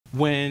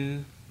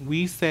When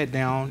we sat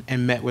down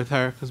and met with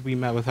her, because we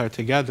met with her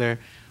together,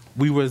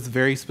 we was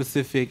very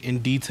specific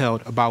and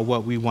detailed about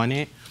what we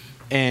wanted.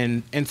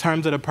 And in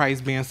terms of the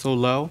price being so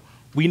low,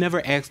 we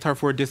never asked her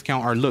for a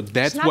discount or look,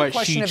 that's what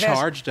she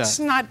charged us. It's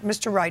not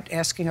Mr. Wright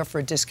asking her for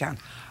a discount.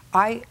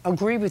 I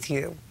agree with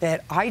you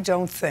that I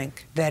don't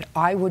think that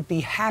I would be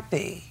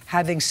happy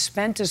having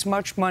spent as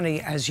much money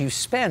as you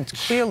spent,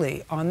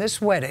 clearly, on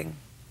this wedding.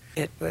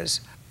 It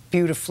was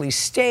beautifully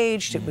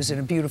staged. It was in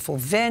a beautiful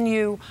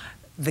venue.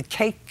 The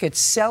cake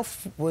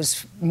itself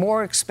was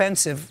more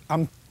expensive,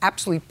 I'm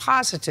absolutely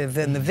positive,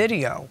 than the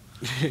video,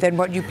 than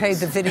what you paid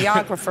the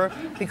videographer,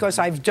 because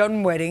I've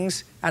done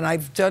weddings and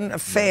I've done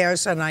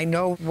affairs and I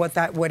know what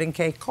that wedding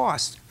cake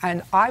cost.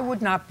 And I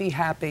would not be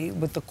happy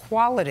with the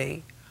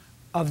quality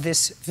of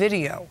this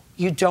video.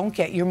 You don't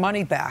get your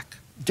money back.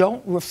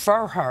 Don't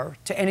refer her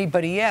to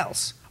anybody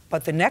else.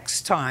 But the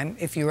next time,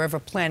 if you're ever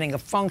planning a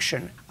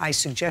function, I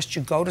suggest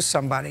you go to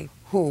somebody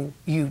who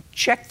you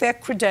check their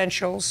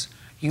credentials,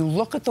 you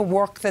look at the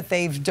work that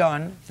they've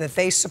done, that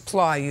they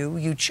supply you,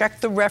 you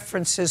check the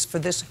references for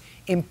this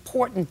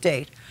important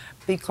date,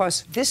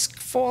 because this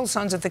falls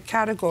under the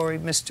category,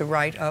 Mr.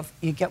 Wright, of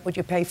you get what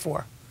you pay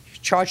for. You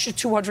charged her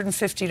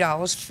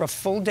 $250 for a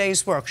full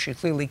day's work. She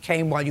clearly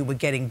came while you were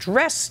getting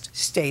dressed,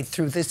 stayed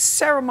through the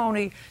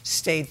ceremony,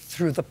 stayed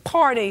through the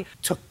party,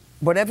 took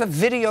whatever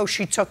video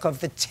she took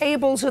of the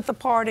tables at the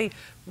party,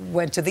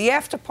 went to the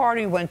after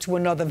party, went to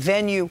another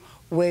venue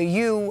where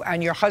you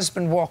and your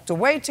husband walked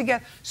away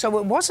together. So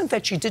it wasn't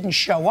that she didn't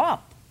show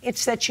up.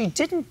 It's that she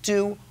didn't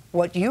do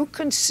what you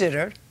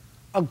considered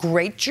a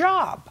great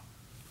job.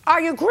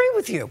 I agree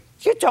with you.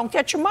 You don't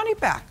get your money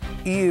back.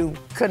 You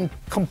can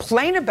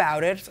complain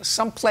about it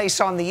someplace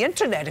on the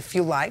internet, if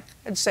you like,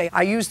 and say,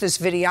 I used this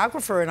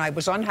videographer and I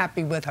was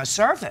unhappy with her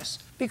service,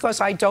 because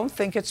I don't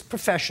think it's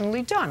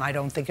professionally done. I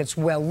don't think it's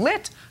well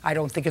lit. I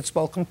don't think it's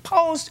well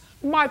composed.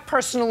 My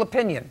personal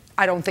opinion.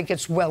 I don't think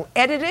it's well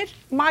edited.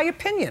 My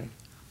opinion.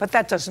 But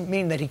that doesn't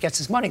mean that he gets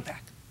his money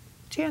back.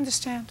 Do you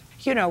understand?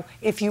 You know,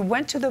 if you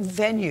went to the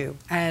venue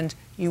and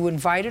you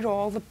invited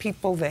all the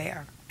people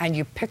there and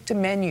you picked a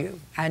menu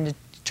and it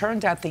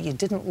turned out that you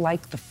didn't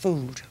like the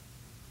food,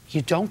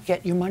 you don't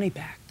get your money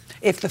back.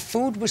 If the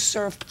food was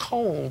served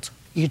cold,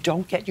 you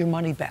don't get your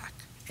money back.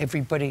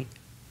 Everybody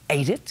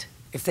ate it.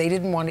 If they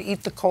didn't want to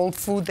eat the cold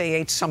food, they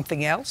ate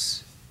something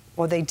else,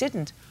 or they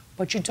didn't,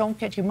 but you don't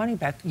get your money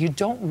back. You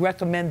don't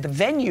recommend the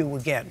venue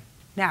again.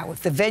 Now,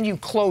 if the venue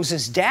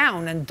closes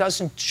down and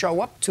doesn't show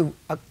up to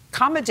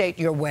accommodate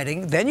your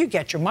wedding, then you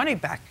get your money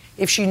back.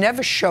 If she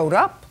never showed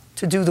up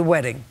to do the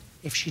wedding,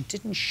 if she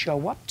didn't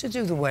show up to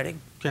do the wedding.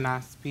 Can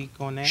I speak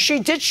on that? She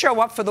did show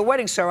up for the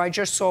wedding, sir. I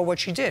just saw what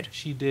she did.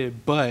 She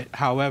did, but,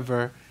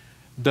 however,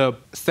 the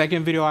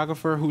second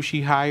videographer who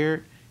she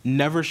hired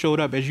never showed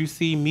up. As you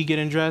see me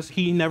getting dressed,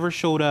 he never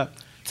showed up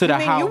to the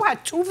house. You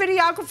had two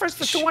videographers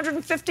for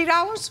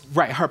 $250?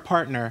 Right, her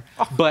partner.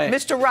 Oh, but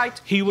Mr. Wright,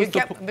 he was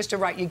Mr.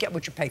 Wright, you get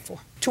what you pay for.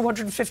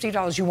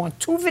 $250, you want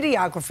two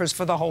videographers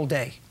for the whole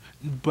day.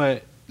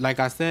 But, like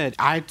I said,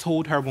 I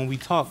told her when we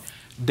talked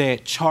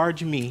that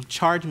charge me.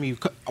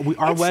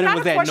 Our wedding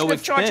was at no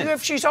expense.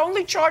 If she's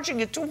only charging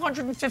you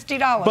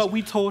 $250. But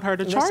we told her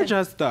to charge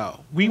us,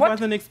 though. We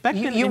wasn't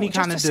expecting any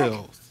kind of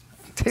deals.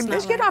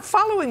 You're not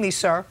following me,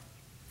 sir.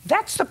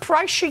 That's the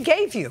price she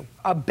gave you.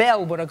 A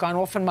bell would have gone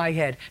off in my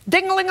head.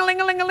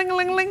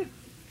 Ding-a-ling-a-ling-a-ling-a-ling-a-ling-a-ling.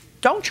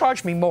 Don't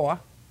charge me more.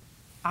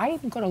 I'm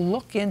going to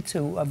look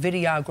into a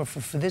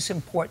videographer for this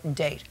important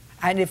date.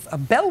 And if a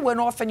bell went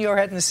off in your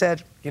head and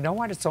said, you know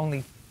what, it's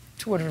only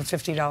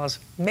 $250,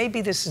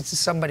 maybe this is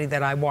somebody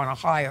that I want to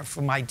hire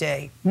for my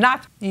day.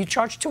 Not, you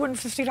charge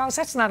 $250,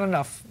 that's not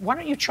enough. Why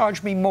don't you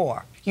charge me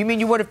more? You mean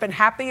you would have been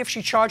happy if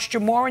she charged you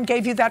more and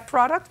gave you that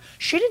product?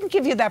 She didn't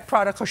give you that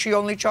product because she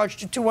only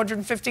charged you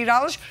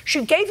 $250.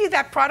 She gave you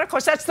that product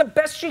because that's the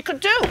best she could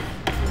do.